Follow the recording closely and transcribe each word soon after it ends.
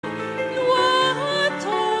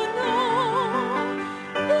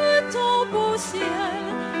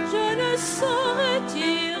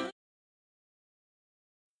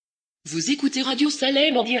Vous écoutez Radio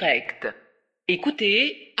Salem en direct.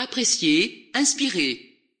 Écoutez, appréciez,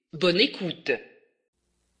 inspirez. Bonne écoute.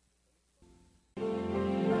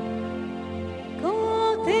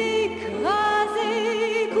 Quand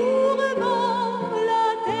écrasé gourmand la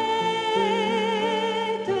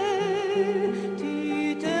tête,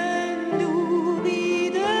 tu te nourris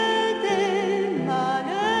de tes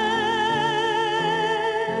malheurs,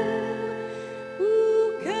 ou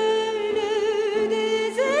que le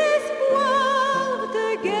désespoir te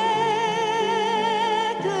guette,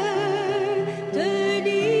 te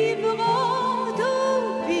livrant au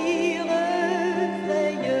pire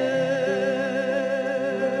frayeur.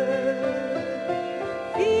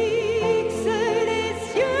 Fixe les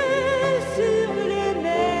yeux sur le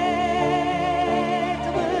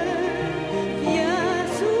Maître, viens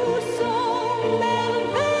sous son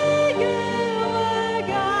merveilleux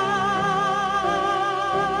regard,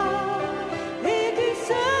 et tu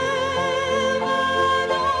seras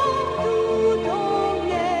dans tout ton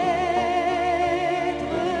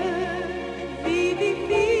bien-être,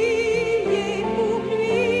 vivifié pour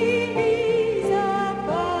lui mis à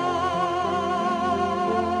part.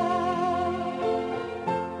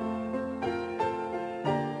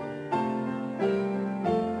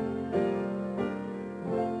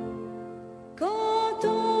 Quand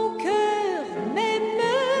ton cœur même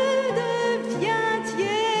devient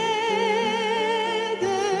tiède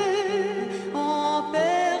en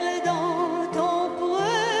perdant ton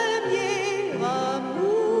premier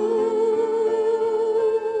amour,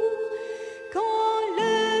 quand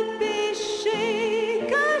le péché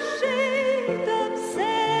caché t'obsède,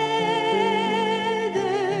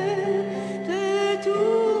 te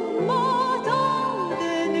tourmentant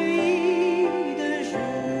de nuit, de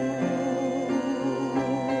jour,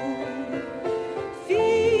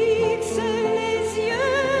 fixe les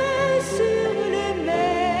yeux sur le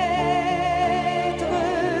Maître,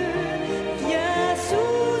 viens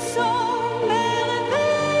sous son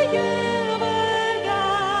merveilleux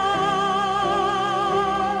regard,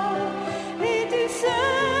 et tu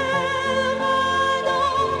seras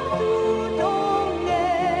dans tout ton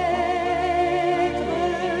être,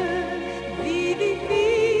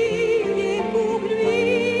 vivifié pour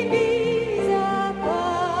lui mis à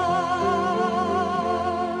part.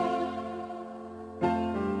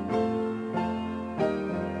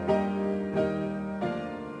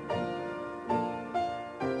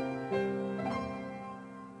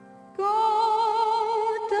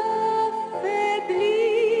 Quand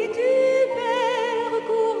affaibli, tu perds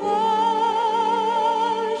courage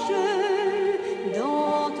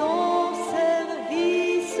dans ton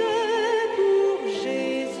service pour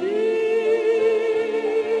Jésus.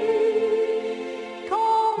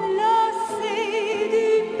 Quand lassé du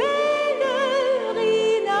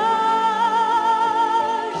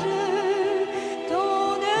pèlerinage, ton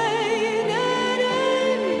œil ne le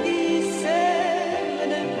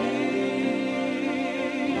discerne plus,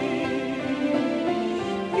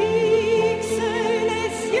 fixe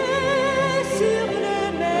les yeux sur le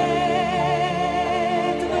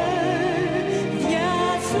Maître,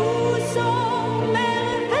 viens sous son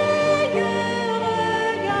merveilleux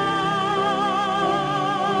regard,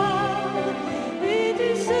 et tu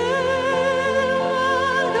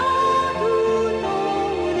seras dans tout ton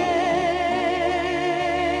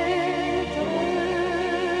être,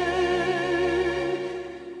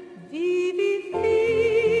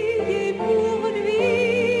 vivifié pour lui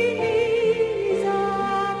mis à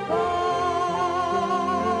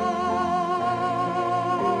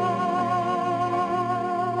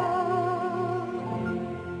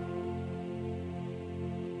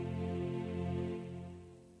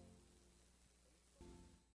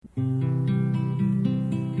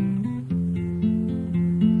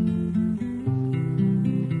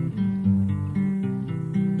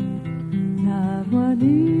La voix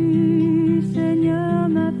du Seigneur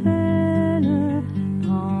m'appelle,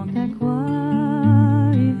 prends ta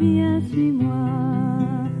croix et viens suis-moi.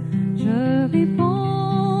 Je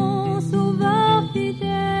réponds, sauveur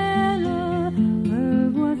fidèle, me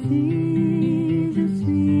voici, je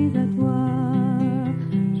suis à toi.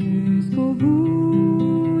 Jusqu'au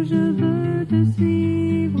bout, je veux te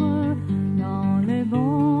suivre dans les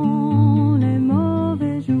bons, les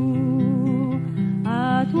mauvais jours.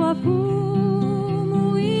 À toi pour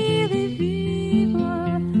mourir et vivre,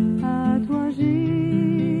 à toi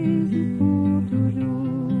Jésus pour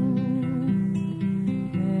toujours.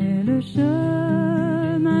 Et le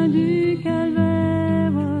chemin du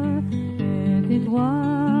calvaire est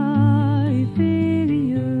étroit et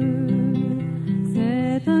périlleux.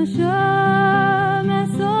 C'est un chemin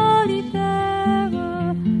solitaire,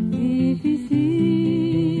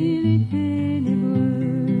 difficile et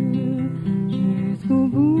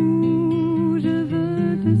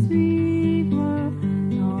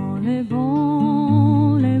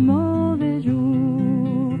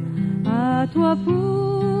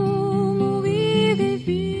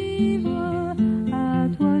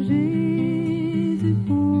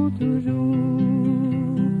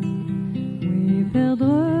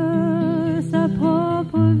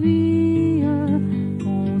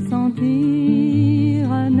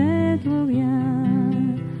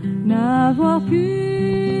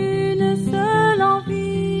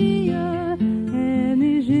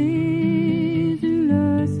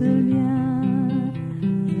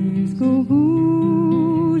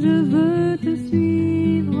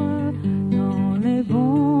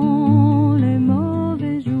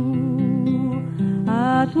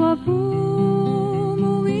À toi pour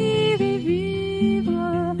mourir et vivre,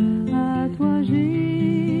 à toi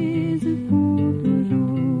Jésus pour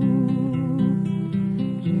toujours.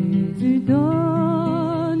 Jésus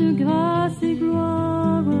donne grâce et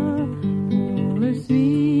gloire pour le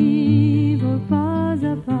suivre pas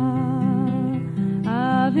à pas.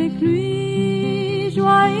 Avec lui,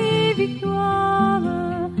 joie et victoire,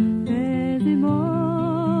 paix et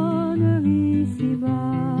bonheur ici-bas.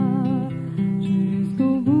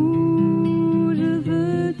 Jusqu'au bout, je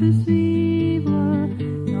veux te suivre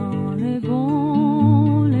dans les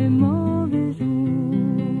bons, les mauvais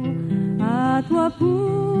jours. À toi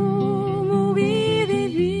pour mourir et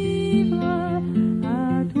vivre,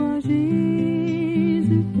 à toi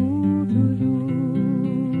Jésus pour toujours.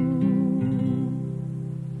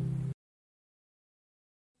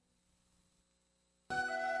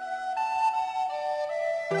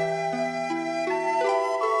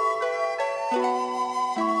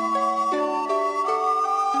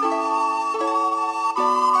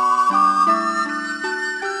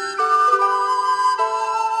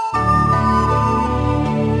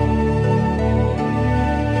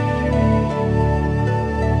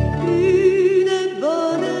 Une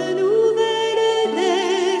bonne nouvelle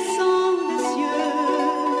descend des cieux.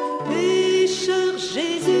 Pécheur,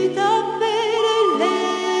 Jésus t'appelle,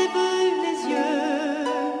 lève les yeux.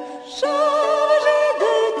 Chargé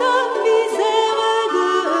de ta misère,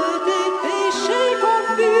 de tes péchés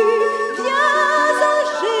confus, viens à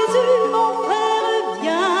Jésus, mon frère,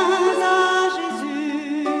 viens à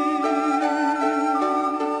Jésus.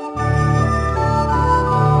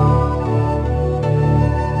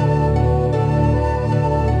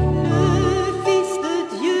 Le Fils de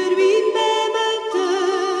Dieu lui-même te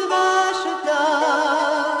racheta.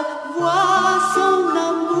 Vois son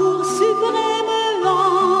amour suprême en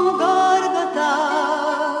Golgotha.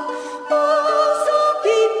 Au sang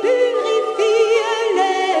qui purifie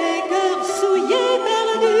les cœurs souillés,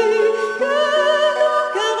 perdus, que ton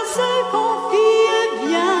cœur se confie,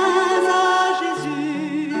 viens à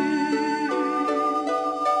Jésus.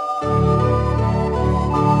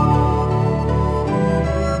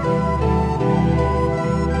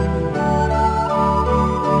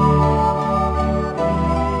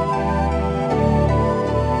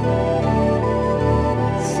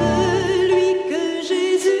 Celui que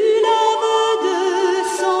Jésus lave de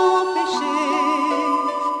son péché,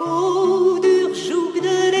 au dur joug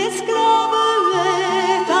de l'esclave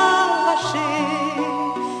est arraché.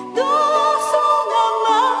 Dans son âme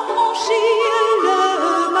affranchie, le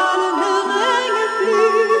mal ne règne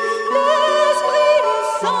plus. L'Esprit le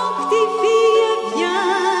sanctifie,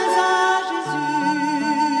 viens à Jésus.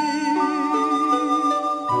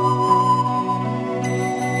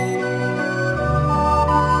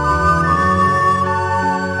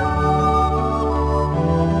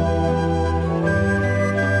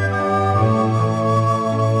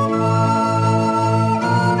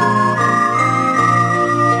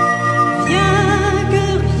 Viens que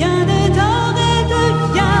rien ne t'arrête,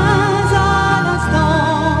 viens à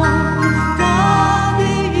l'instant. Ta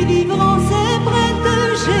délivrance est prête,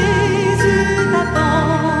 Jésus t'attend.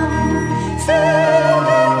 Sur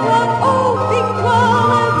la croix, ô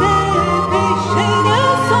victoire, tes péchés ne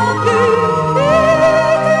sont plus. Et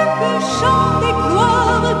tu peux chanter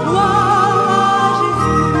gloire, gloire à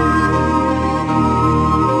Jésus.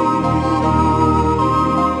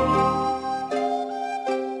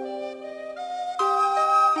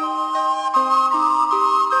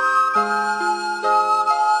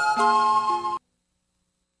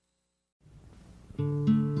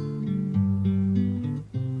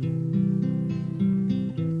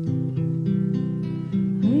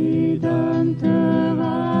 Rédempteur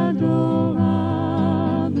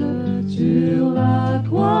adorable, sur la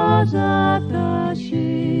croix attaché,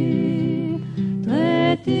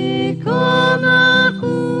 traité comme un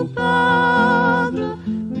coupable,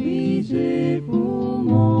 brisé pour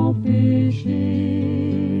mon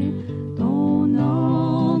péché. Ton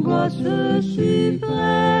angoisse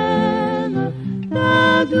suprême,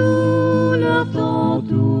 ta douleur, ton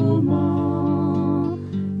tourment,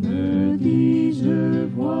 me disent, je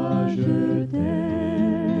vois, je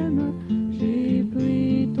t'aime, j'ai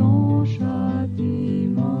pris ton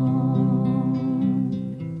châtiment.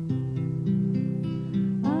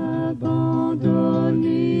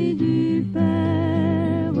 Abandonné du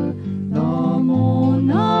Père, dans mon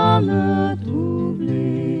âme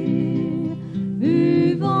troublée,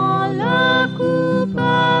 buvant la coupe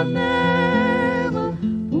amère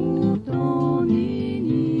pour ton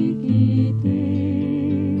iniquité.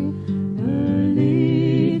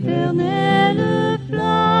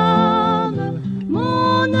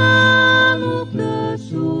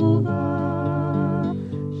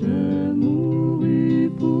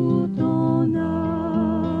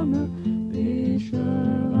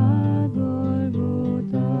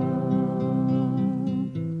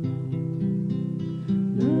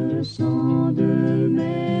 sang de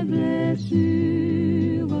mes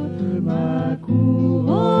blessures, ma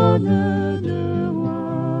couronne de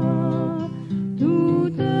roi.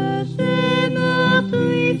 Toutes ces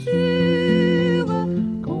meurtrissures,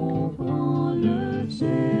 comprends-le,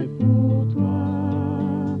 c'est pour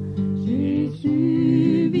toi. J'ai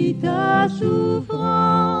subi ta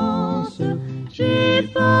souffrance, j'ai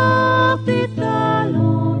porté ta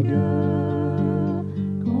longueur,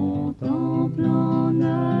 contemple en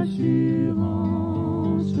assurance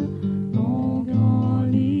ton grand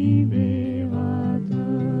libérateur.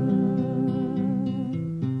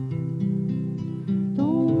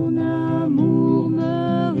 Ton amour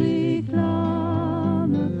me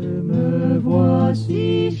réclame, me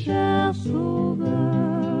voici, cher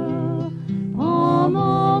Sauveur. Prends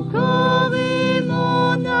mon corps et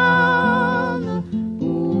mon âme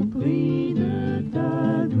au prix de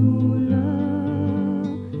ta douleur.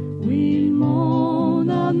 Oui, mon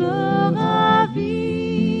âme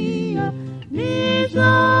ravie,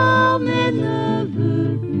 désormais ne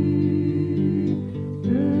veut plus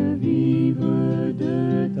que vivre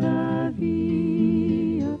de ta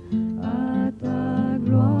vie à ta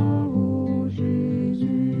gloire, ô Jésus.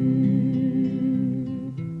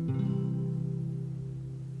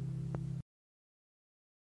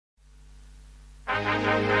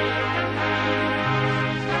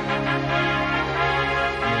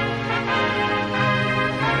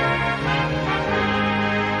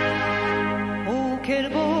 Oh, quel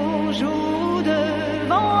beau jour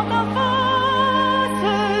devant ta face,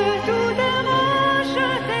 tout est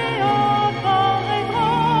racheté en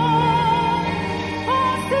paraîtrant, en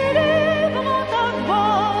célébrant ta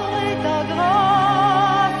gloire et ta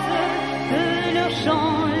grâce, de leur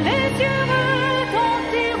chant les cieux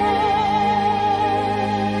retentiront.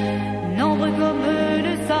 Nombreux comme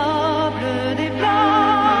le sable des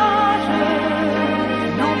plages,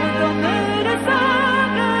 nombreux comme le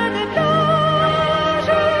sable des plages.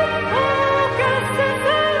 Oh, que ce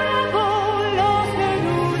sera beau lorsque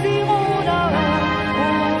nous irons là-haut,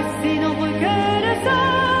 aussi nombreux que le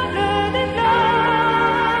sable des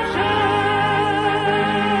plages.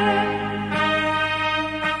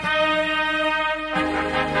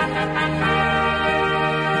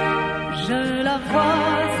 Je la vois,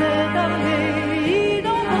 cette armée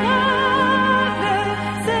innombrable,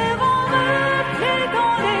 serrant reflet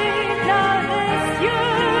dans l'éclat des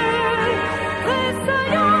cieux,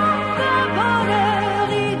 tressaillant ta valeur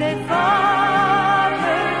ineffable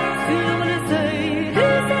sur le seuil du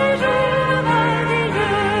séjour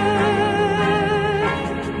merveilleux.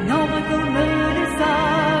 Nombreux comme les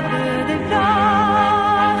sables des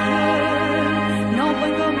plages,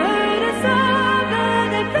 nombreux comme les sables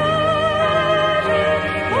des plages.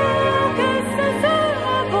 Oh, que ce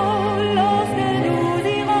sera beau lorsque nous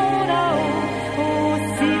irons là-haut,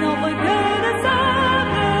 aussi nombreux que le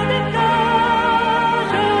sable des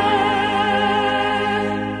plages.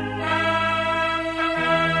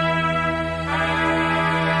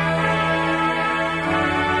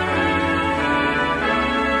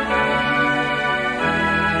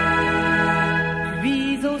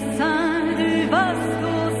 Puis au sein du vaste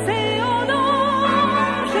océan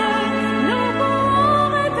d'anges, nos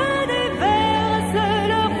poètes déversent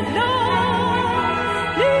leurs flammes,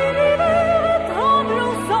 l'univers tremble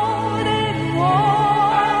au son des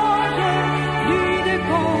louanges, plus de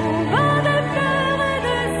combats, de pleurs et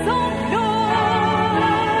de sanglots,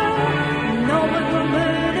 nombreux comme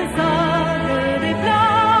le sable des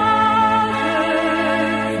plages,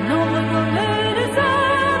 nombreux comme le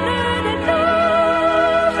sable des plages.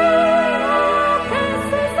 Oh, que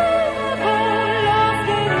ce sera beau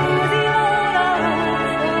lorsque nous irons là-haut,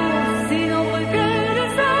 aussi nombreux que le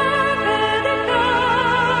sable des plages.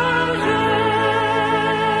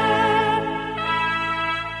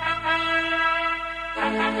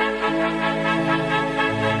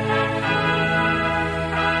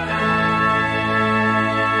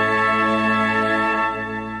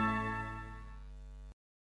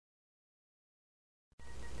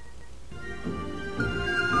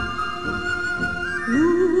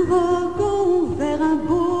 Nous voguons vers un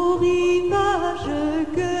beau rivage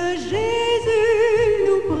que Jésus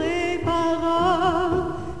nous prépara.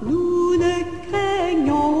 Nous ne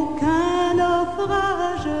craignons aucun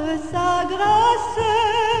naufrage, sa grâce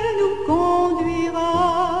nous conduira.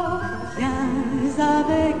 Viens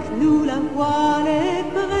avec nous, la voile est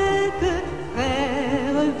prête.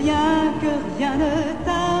 Frère, viens que rien ne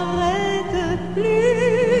t'arrête.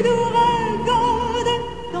 Plus d'ouragan, de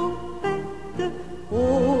tempête,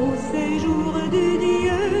 au séjour du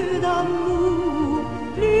Dieu d'amour.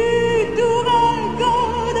 Plus d'ouragan,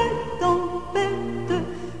 de tempête,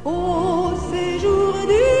 au séjour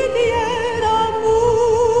du Dieu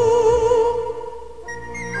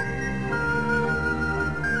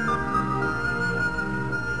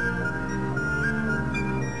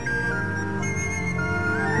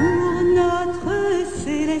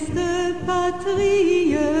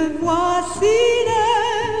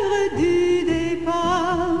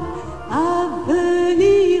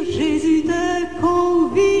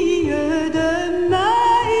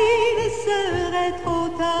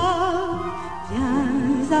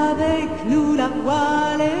avec nous, la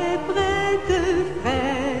voile est prête.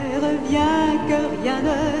 Frère, viens que rien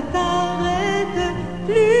ne t'arrête.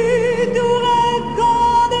 Plus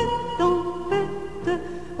d'ouragan, de tempête,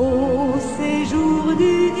 au séjour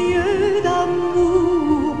du Dieu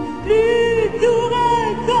d'amour. Plus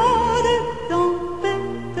d'ouragan, de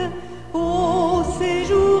tempête, au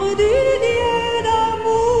séjour du Dieu d'amour.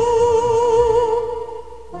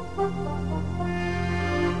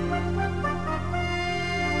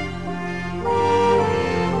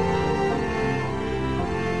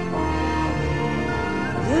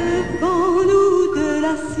 Devant nous de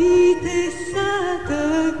la cité sainte,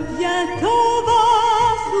 bientôt va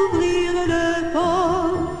s'ouvrir le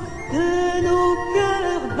port de nos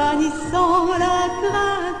cœurs bannissant la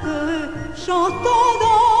crainte, chantons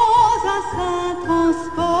dans un saint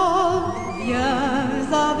transport. Viens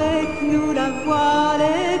avec nous, la voile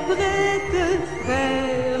est prête.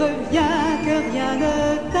 Frère, viens que rien ne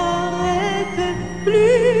t'arrête.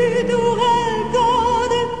 Plus d'ouragan,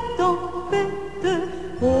 de tempête,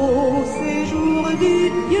 au séjour du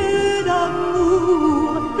Dieu d'amour.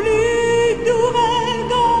 Plus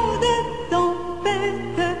d'ouragan, de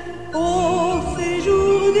tempête, au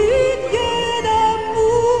séjour du Dieu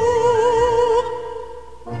d'amour.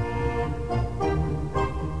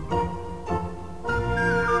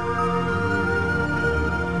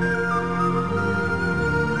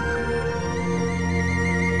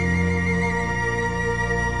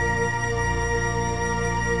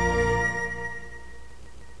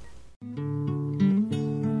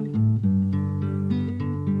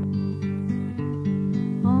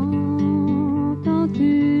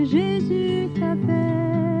 Entends-tu Jésus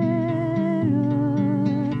t'appelle?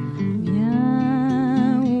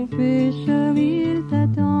 Viens au pécheur, il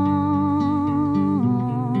t'attend.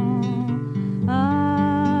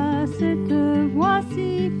 À cette voix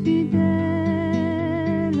si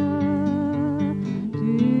fidèle,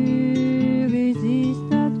 tu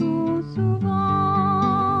résistes à tout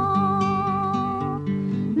souvent.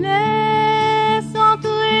 Laisse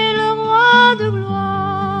entrer le roi de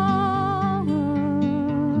gloire.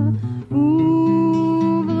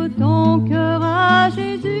 Ouvre ton cœur à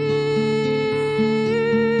Jésus.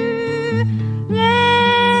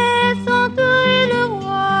 Laisse entrer le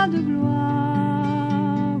roi de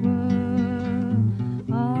gloire.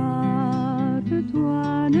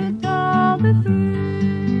 Hâte-toi, ne tarde plus.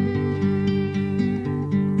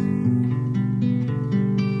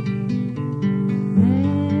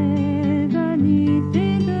 Les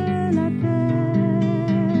vanités de la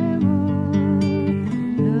terre,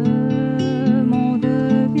 le monde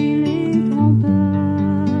vil et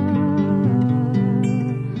trompeur,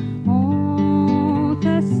 ont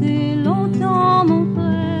assez longtemps, mon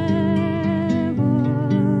frère,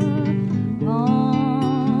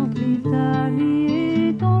 rempli ta vie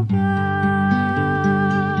et ton cœur.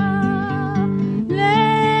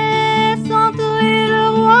 Laisse entrer le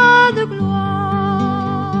roi de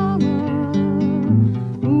gloire.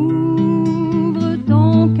 Ouvre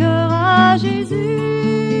ton cœur à Jésus.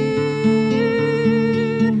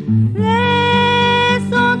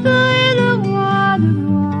 Laisse entrer le roi de gloire.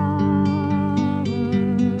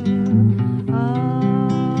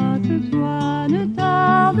 Hâte-toi, ne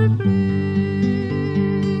tarde plus.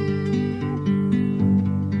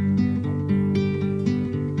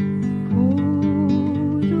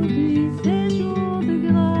 Aujourd'hui c'est jour de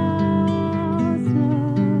grâce.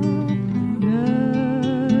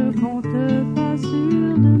 Ne compte pas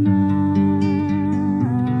sur demain.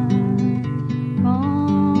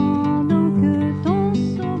 Pendant que ton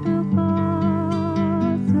sauveur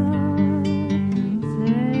passe,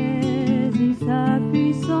 saisis sa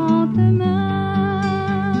puissante main.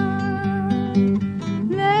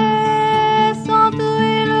 Laisse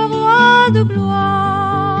entrer le roi de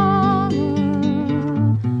gloire.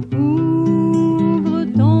 Ouvre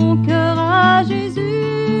ton cœur à Jésus.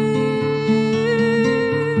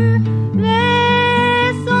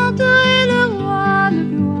 Laisse entrer le roi de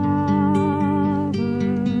gloire.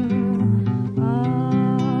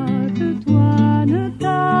 Hâte-toi, ne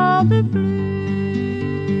tarde plus.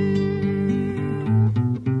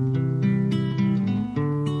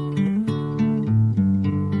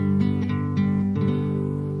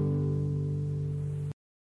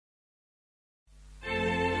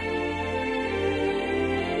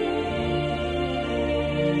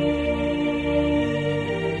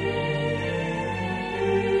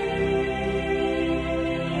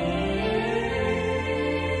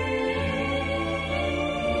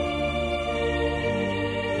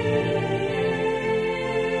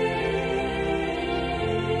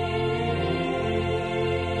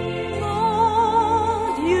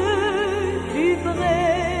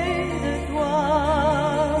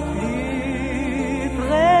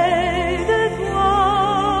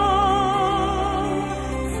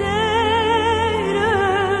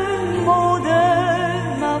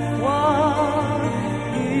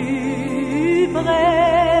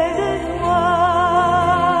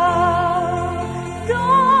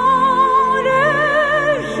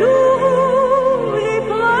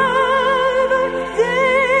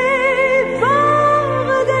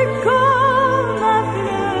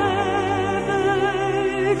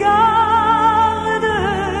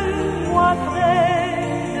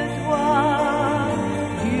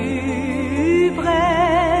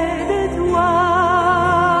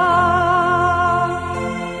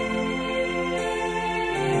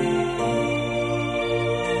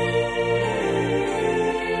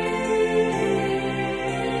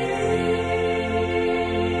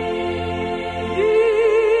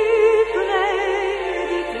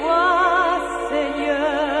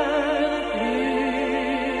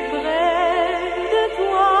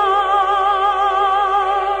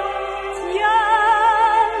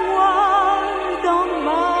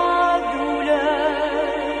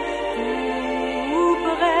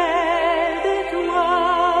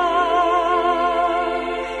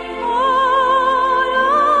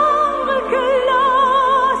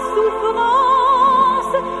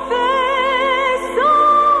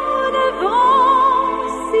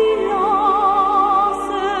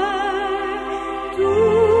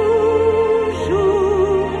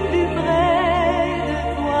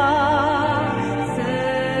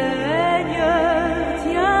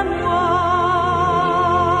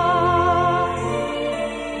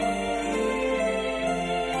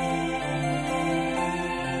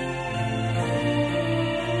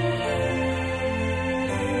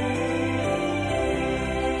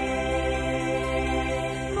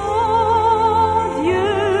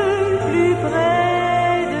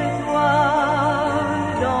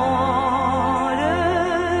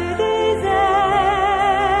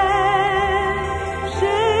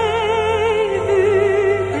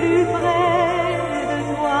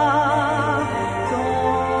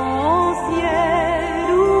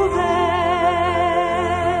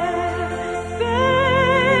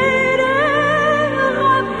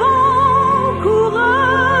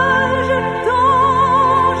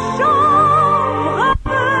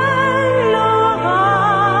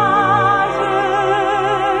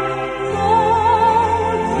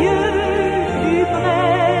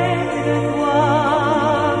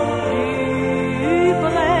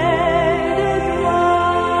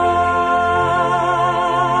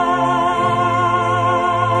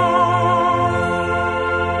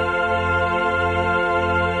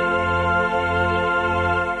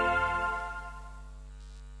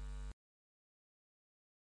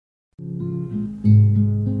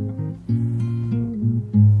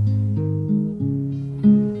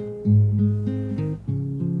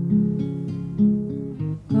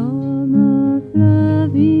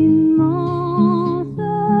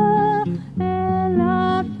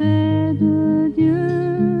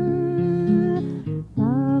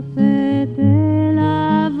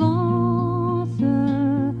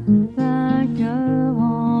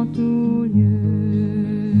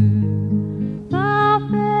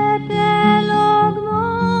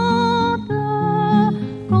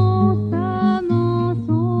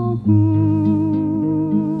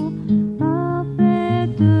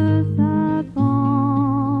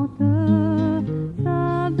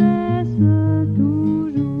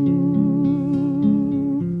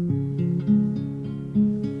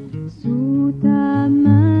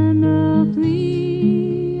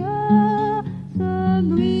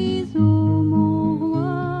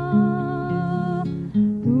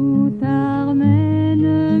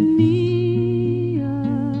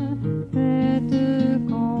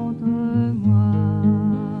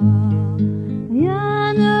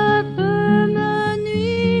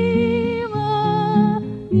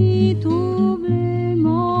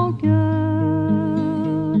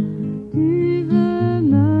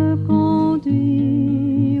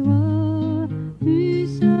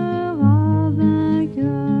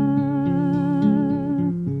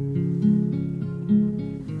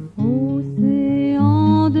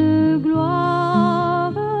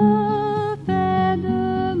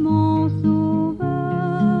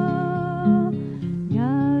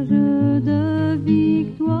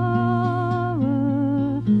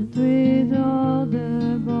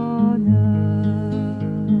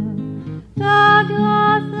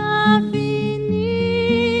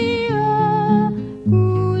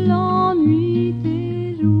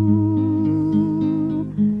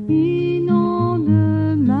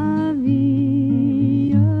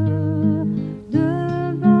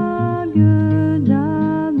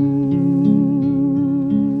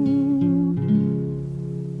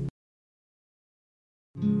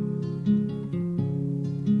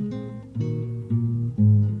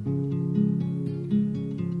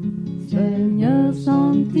 Seigneur,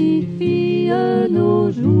 sanctifie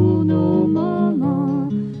nos jours, nos moments,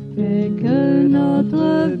 fais que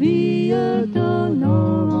notre vie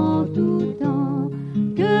t'honore en tout temps,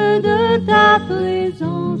 que de ta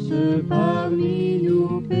présence parmi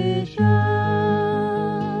nous pécheurs,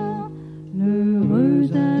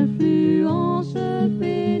 l'heureuse influence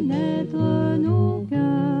pénètre nos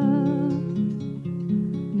cœurs.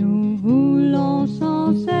 Nous voulons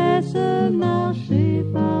sans cesse marcher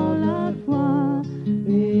par la foi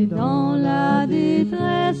et dans la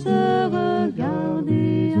détresse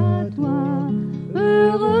regarder à toi,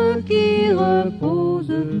 heureux qui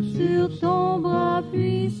repose sur ton bras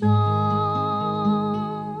puissant.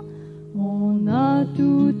 On a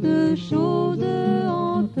toutes choses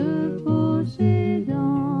en te possédant.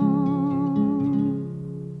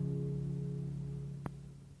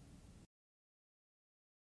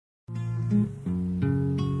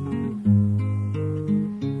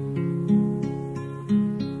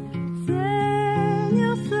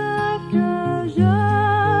 Seigneur, ce que je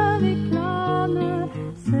réclame,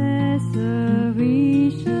 c'est ce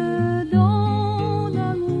riche don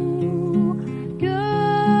d'amour, que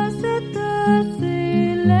cette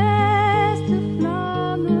céleste flamme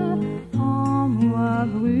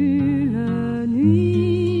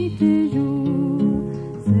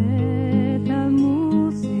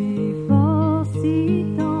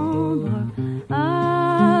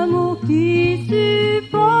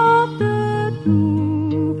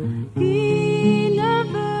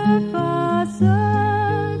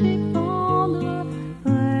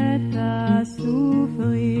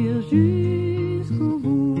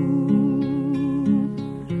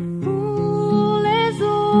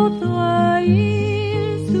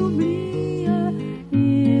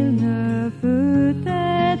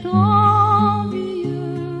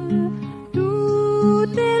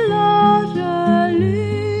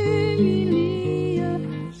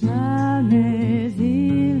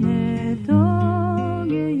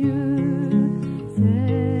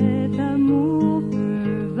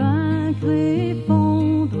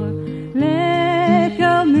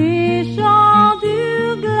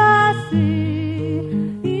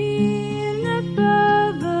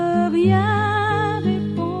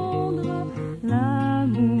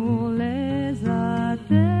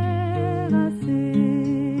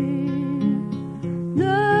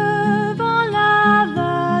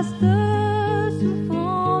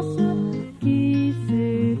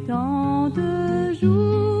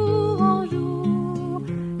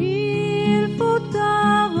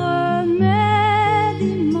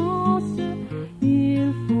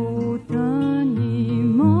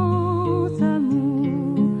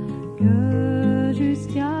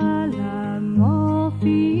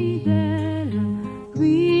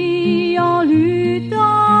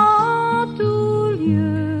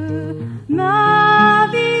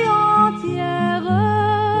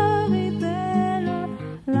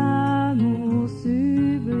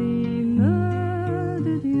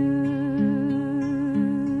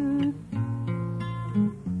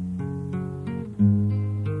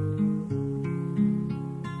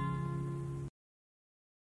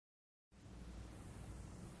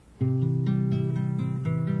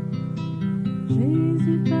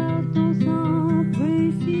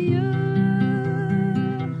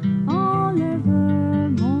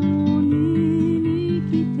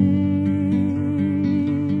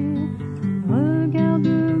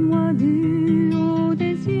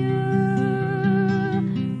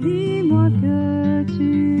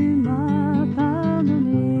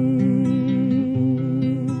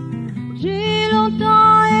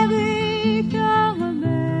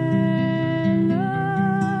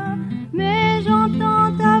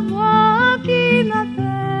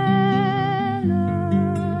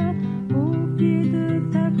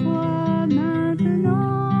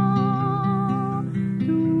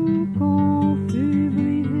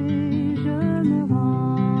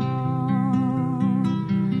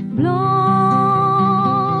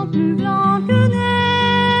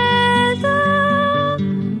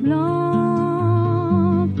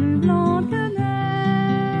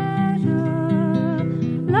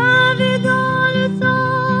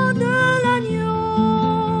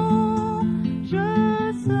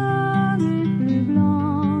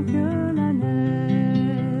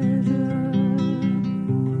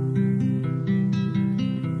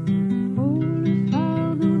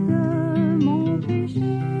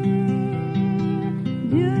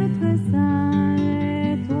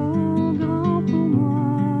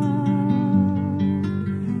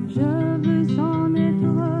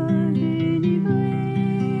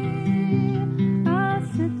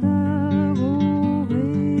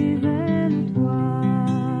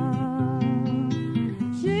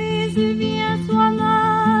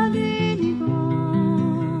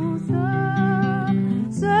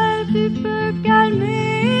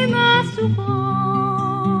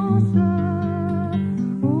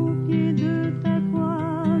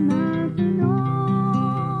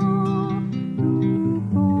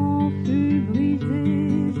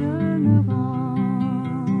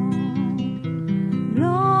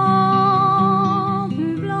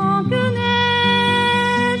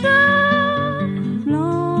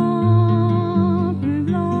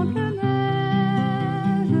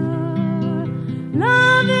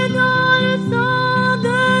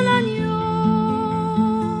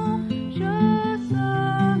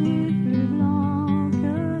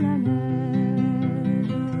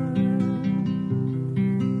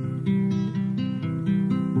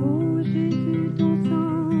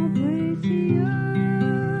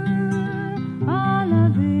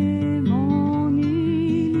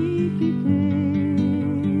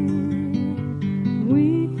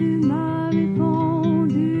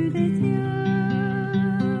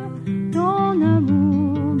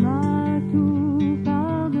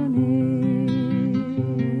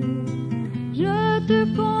te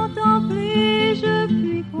contempler, je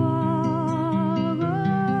puis croire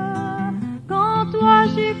qu'en toi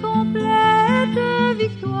j'ai complète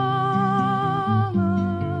victoire.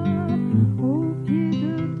 Au pied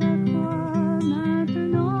de ta croix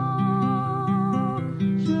maintenant,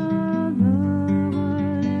 je me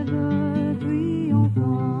relève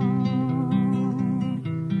triomphant.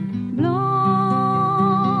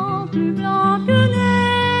 Blanc, plus blanc que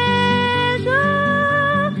neige,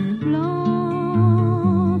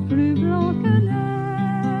 blanc, plus blanc que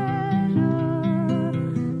neige,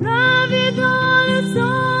 lavé dans le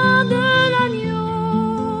sang de l'agneau,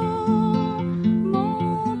 mon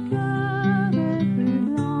cœur est plus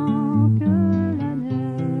blanc que la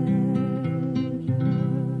neige.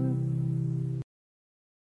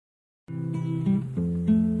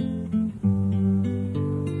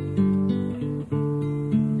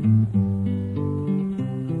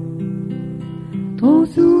 Trop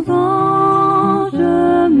souvent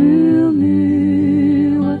je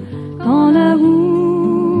murmure quand la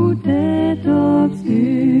route est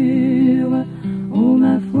obscure. Oh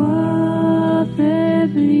ma foi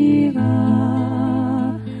faiblira,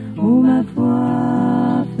 oh ma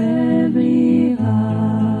foi faiblira.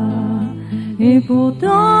 Et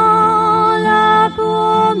pourtant la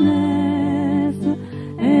promesse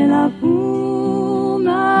est là pour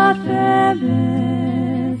ma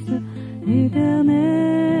faiblesse.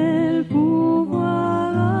 L'éternel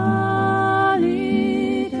pourvoira,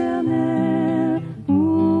 l'éternel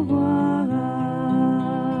pourvoira.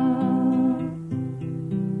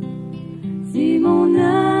 Si mon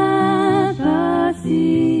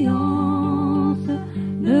impatience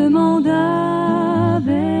demande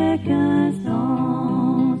avec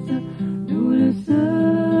instance, d'où le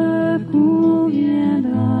secours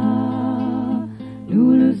viendra,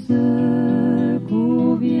 d'où le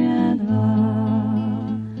secours viendra.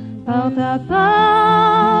 Par ta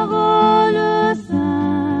parole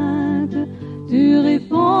sainte, tu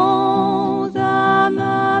réponds à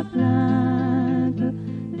ma plainte.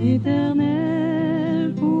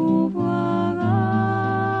 L'Éternel pourvoira,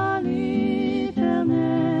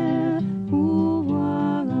 l'Éternel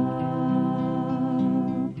pourvoira.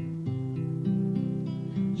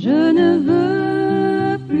 Je ne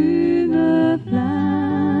veux plus me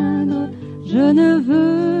plaindre, je ne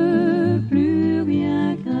veux plus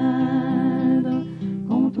rien craindre.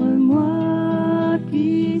 Contre moi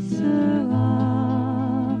qui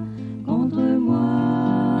sera, contre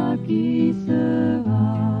moi qui sera.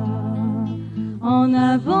 En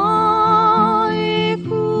avant et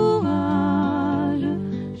courage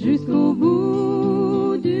jusqu'au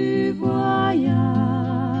bout du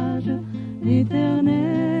voyage.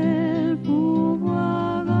 L'Éternel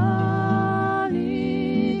pourvoira,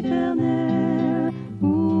 l'Éternel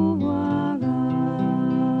pourvoira.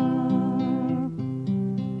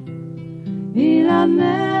 Et la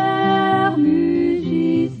mer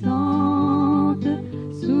mugissante,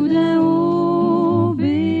 soudain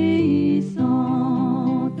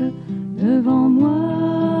obéissante, devant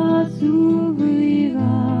moi s'ouvrira,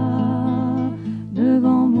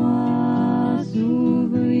 devant moi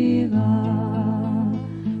s'ouvrira.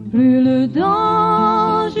 Plus le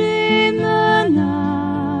danger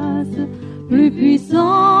menace, plus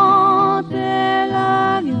puissante est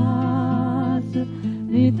la grâce.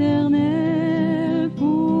 L'Éternel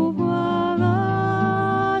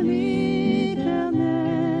pourvoira,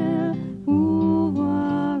 l'Éternel pourvoira.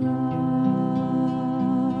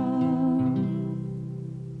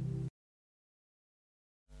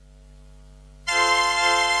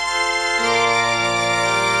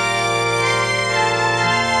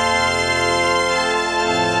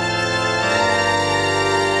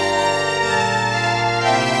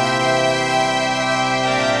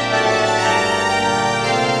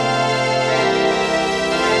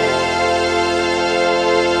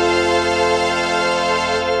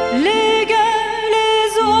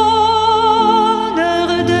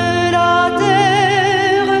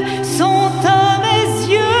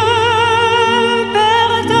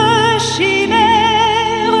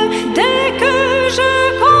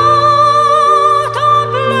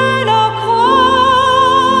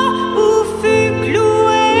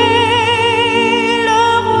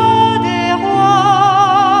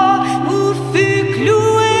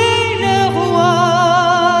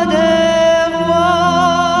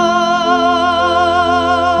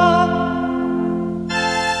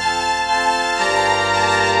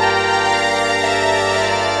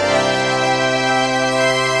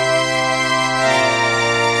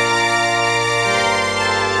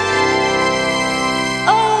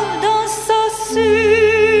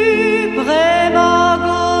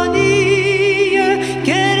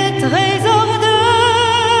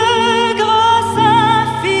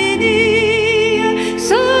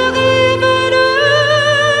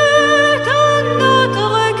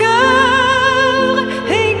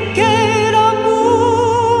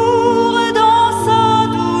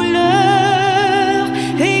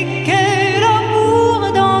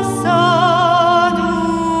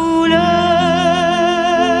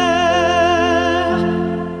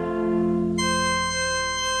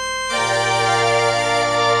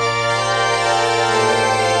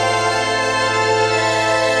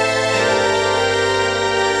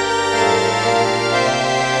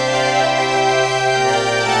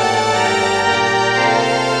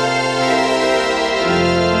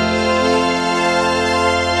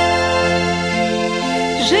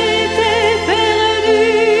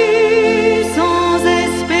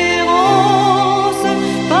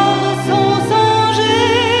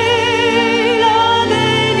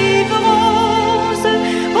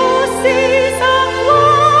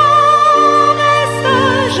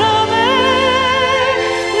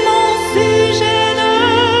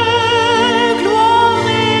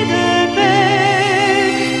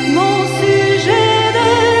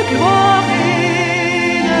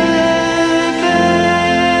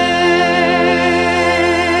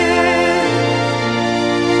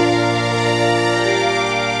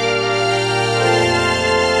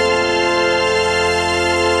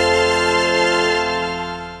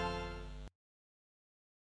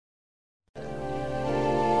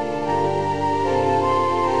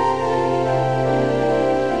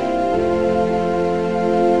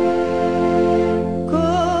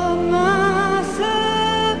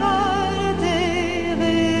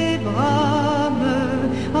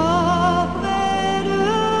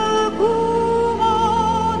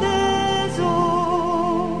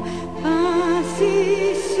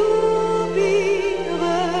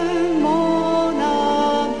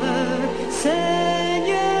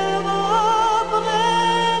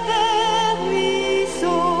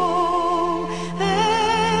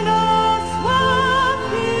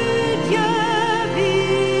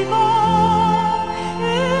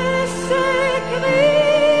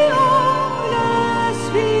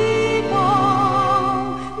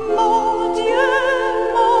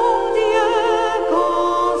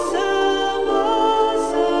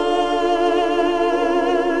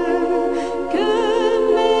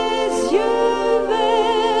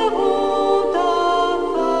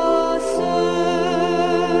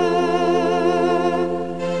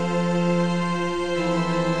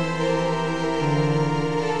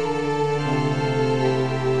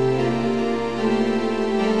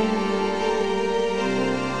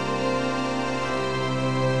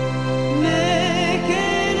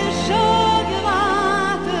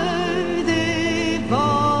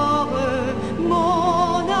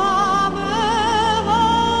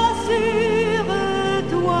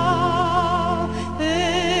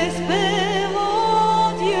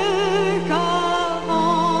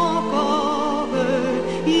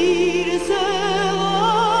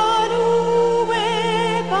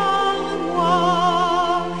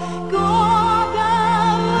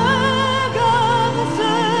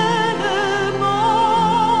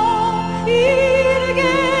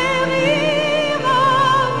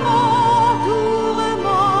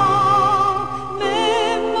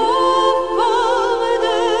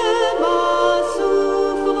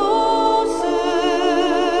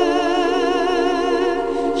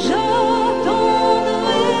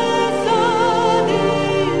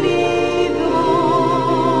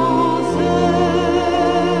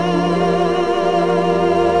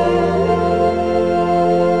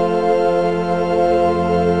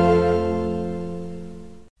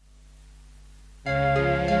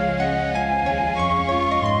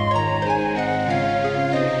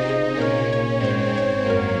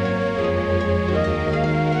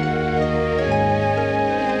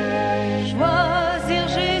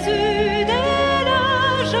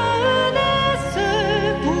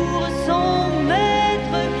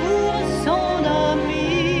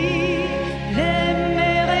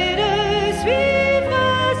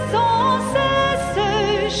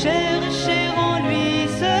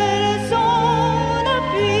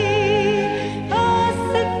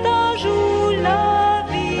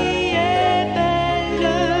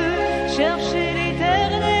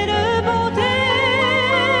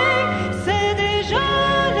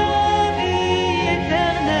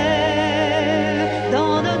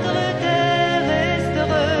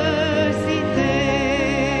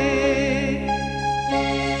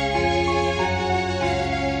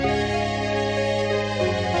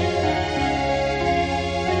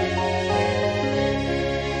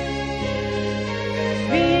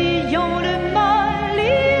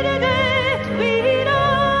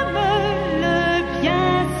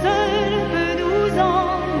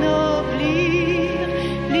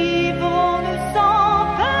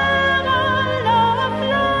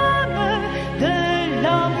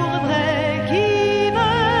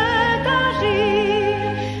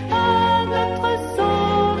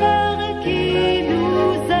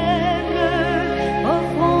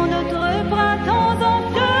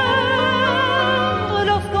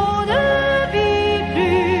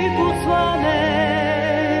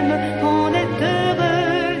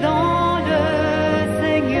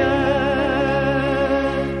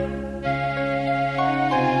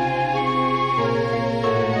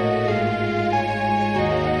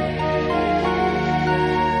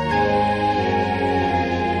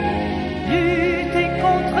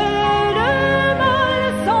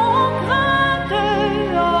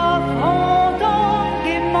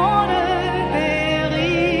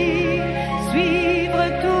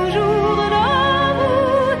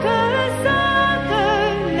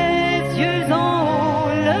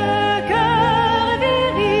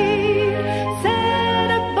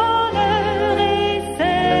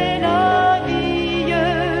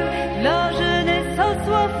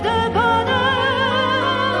 soif de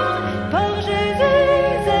bonheur. Par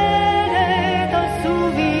Jésus, elle est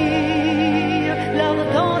assouvie,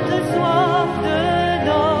 l'ardente soif de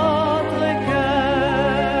notre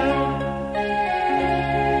cœur.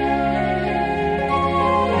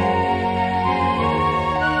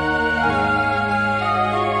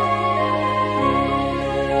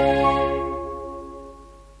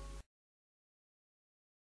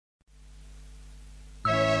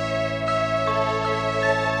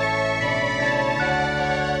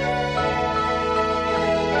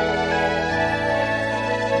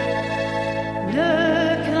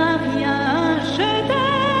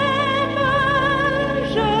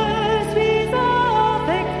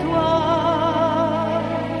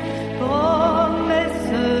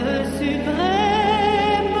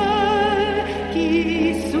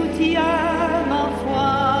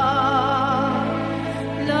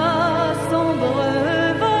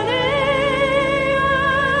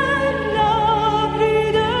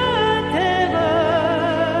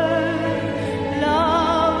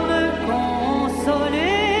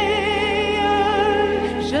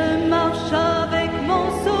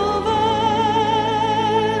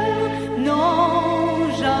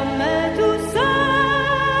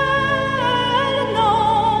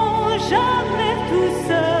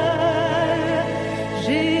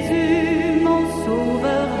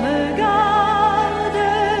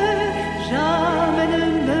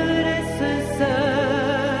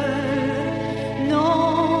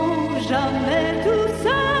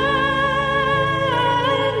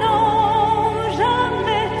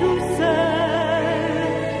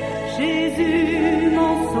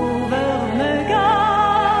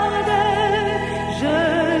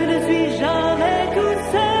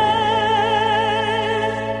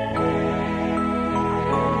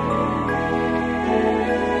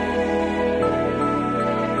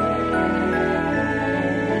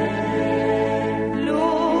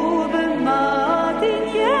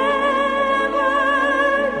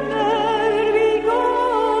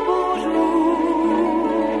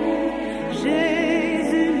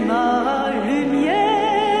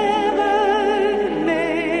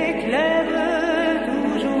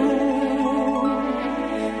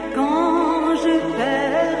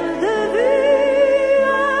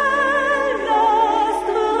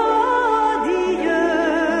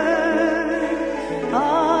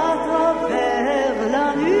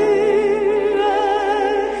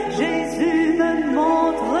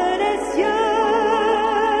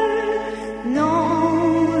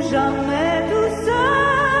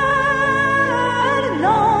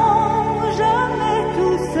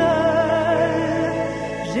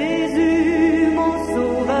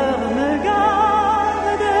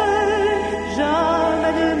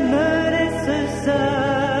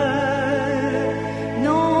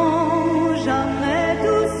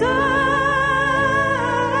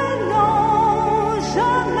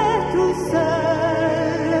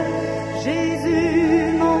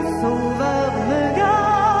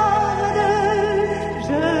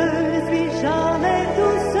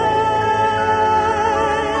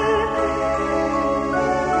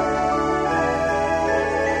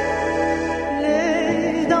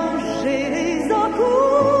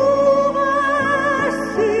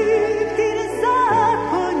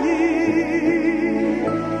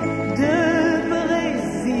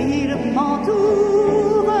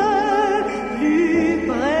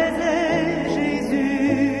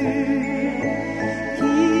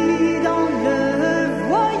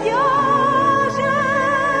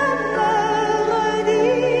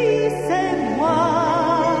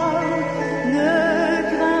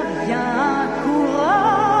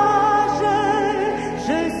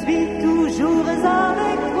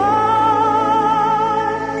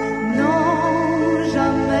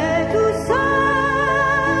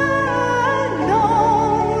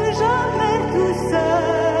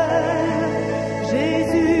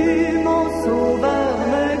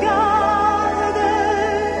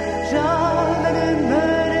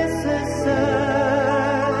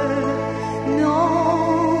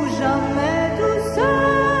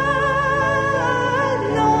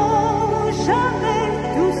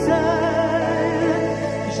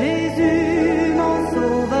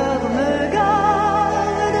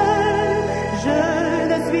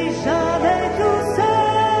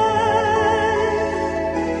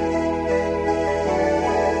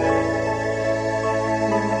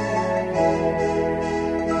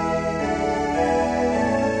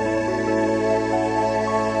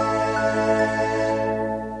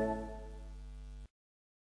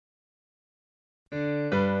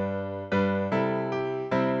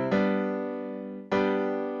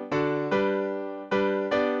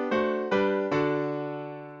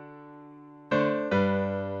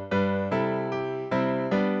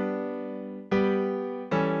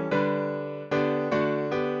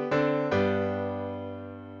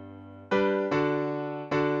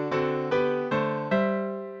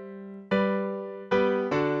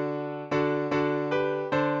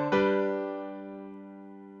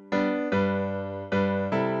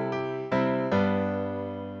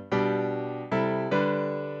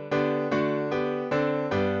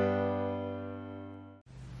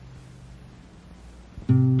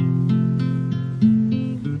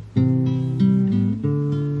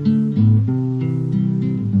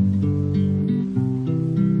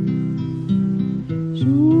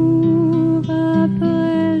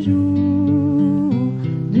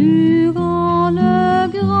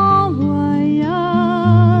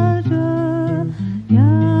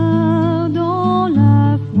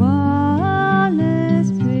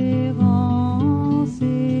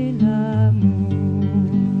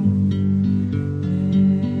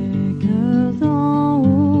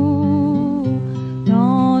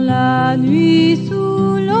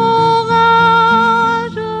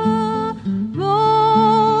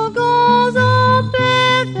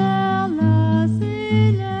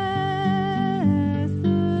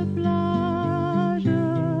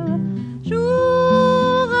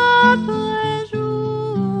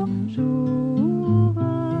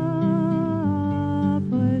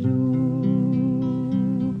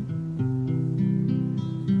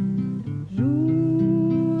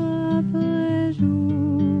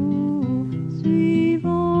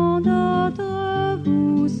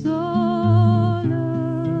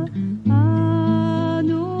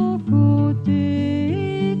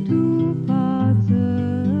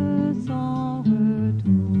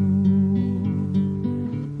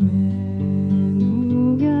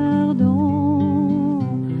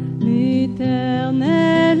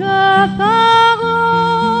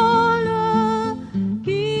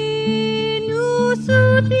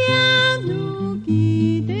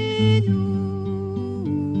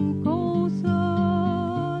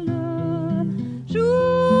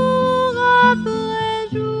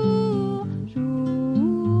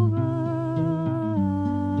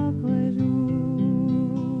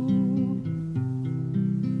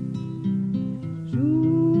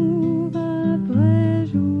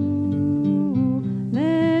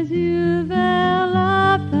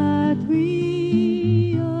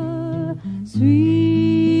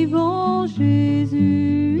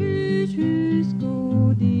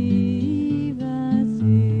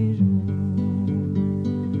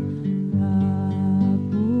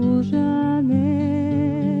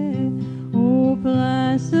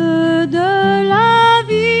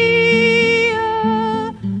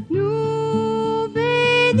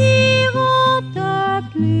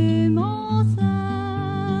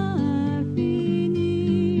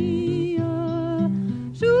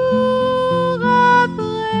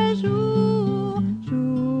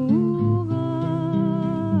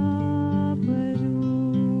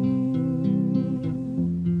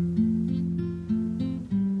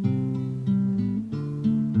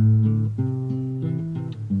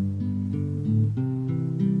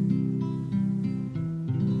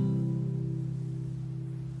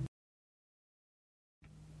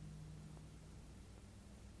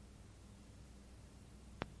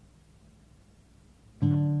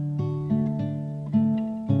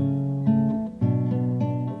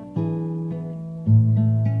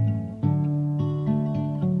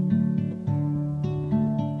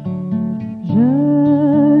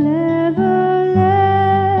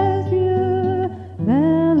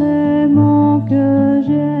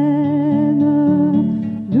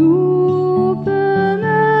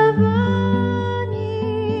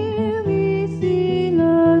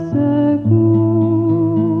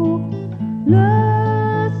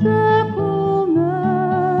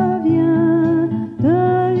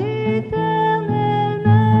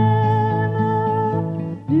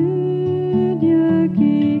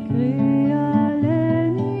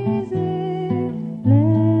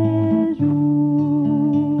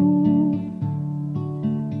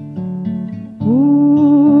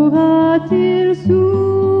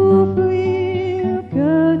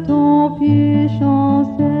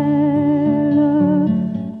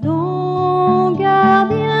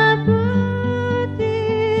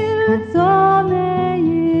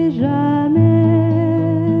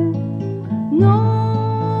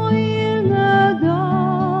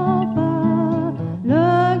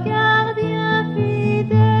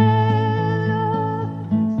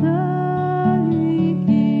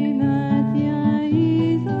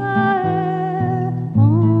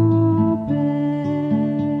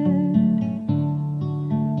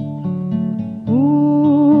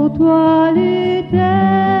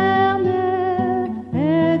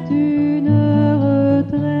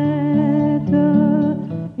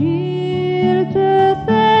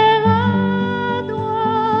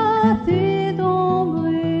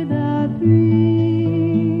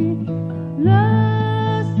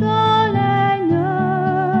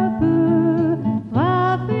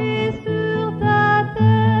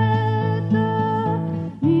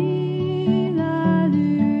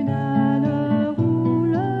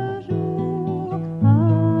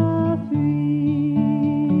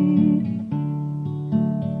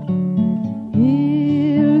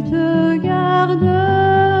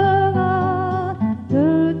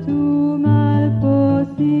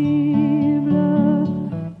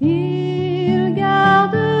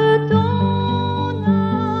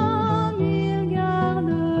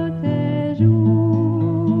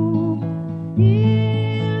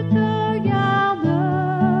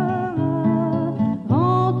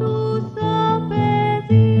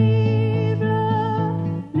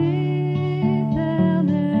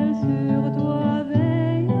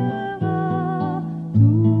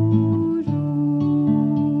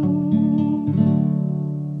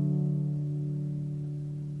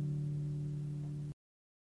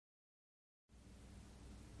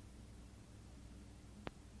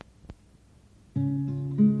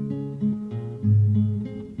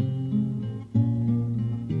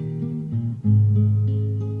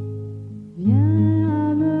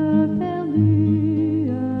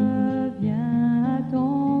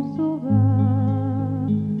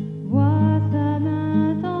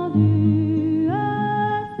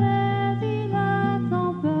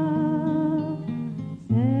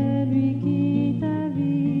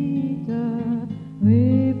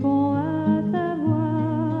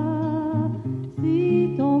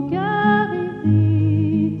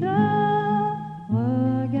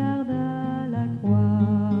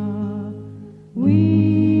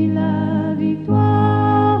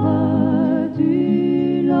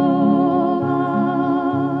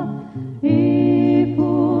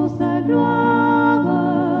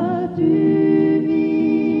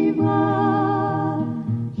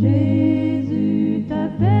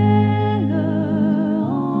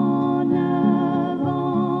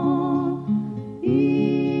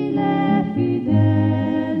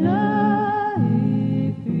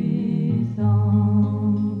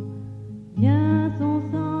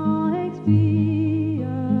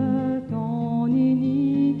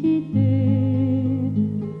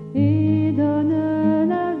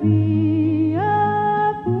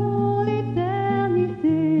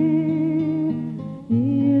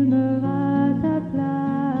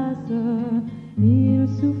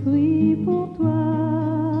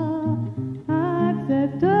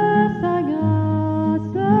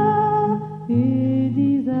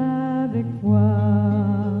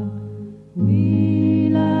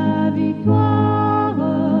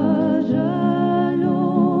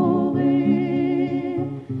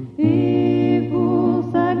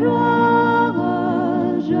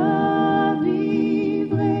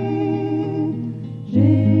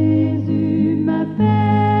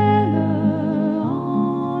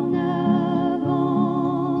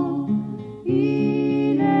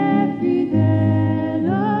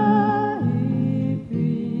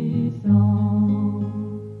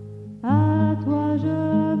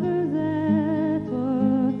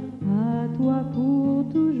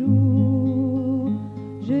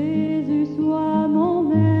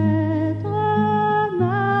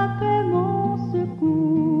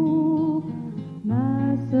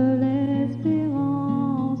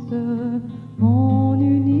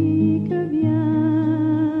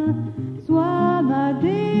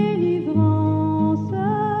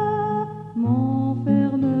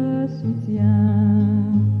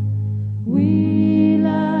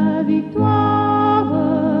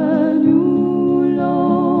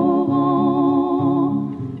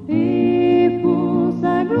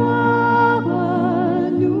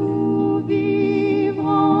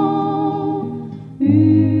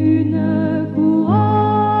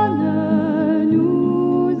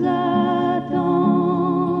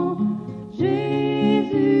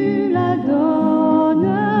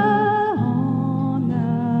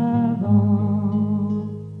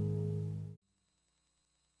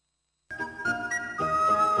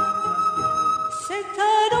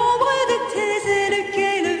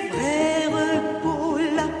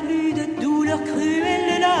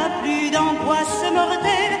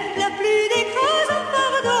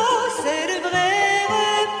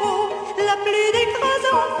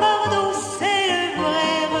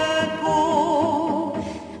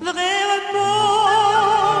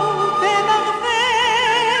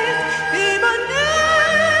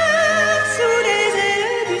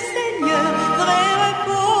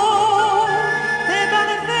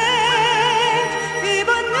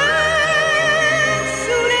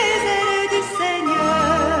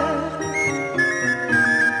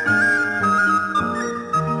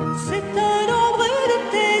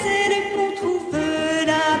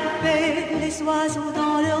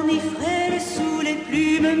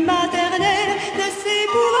 matin